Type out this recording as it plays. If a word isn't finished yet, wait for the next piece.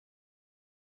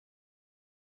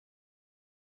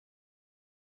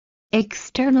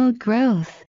External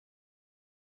growth.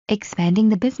 Expanding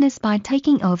the business by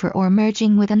taking over or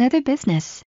merging with another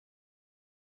business.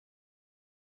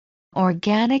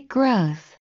 Organic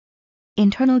growth.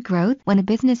 Internal growth when a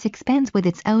business expands with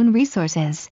its own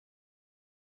resources.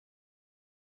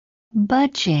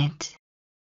 Budget.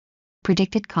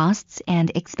 Predicted costs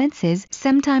and expenses,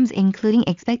 sometimes including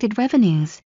expected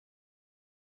revenues.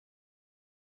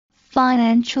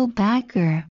 Financial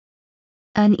backer.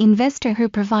 An investor who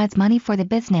provides money for the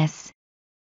business.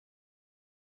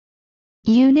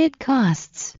 Unit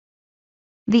costs.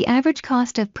 The average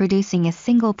cost of producing a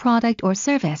single product or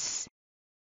service.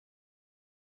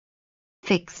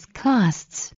 Fixed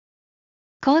costs.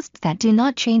 Costs that do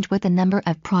not change with the number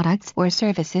of products or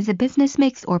services a business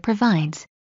makes or provides.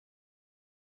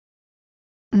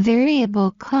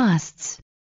 Variable costs.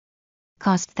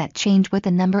 Costs that change with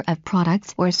the number of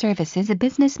products or services a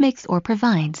business makes or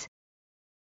provides.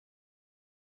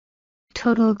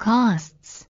 Total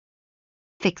costs.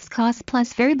 Fixed costs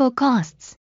plus variable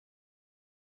costs.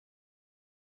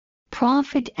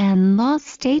 Profit and loss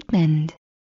statement.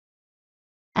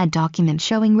 A document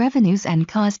showing revenues and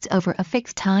costs over a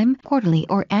fixed time, quarterly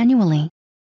or annually.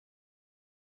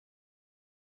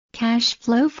 Cash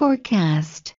flow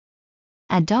forecast.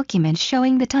 A document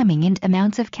showing the timing and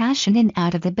amounts of cash in and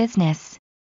out of the business.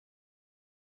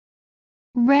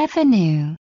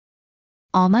 Revenue.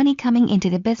 All money coming into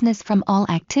the business from all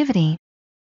activity.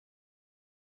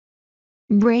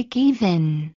 Break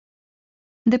even.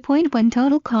 The point when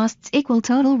total costs equal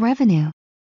total revenue.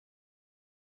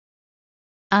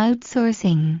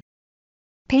 Outsourcing.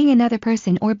 Paying another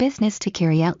person or business to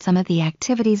carry out some of the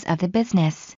activities of the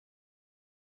business.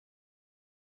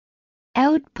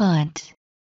 Output.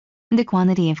 The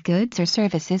quantity of goods or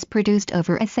services produced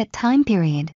over a set time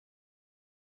period.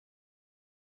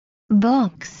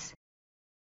 Books.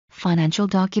 Financial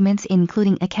documents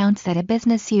including accounts that a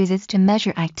business uses to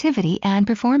measure activity and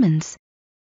performance.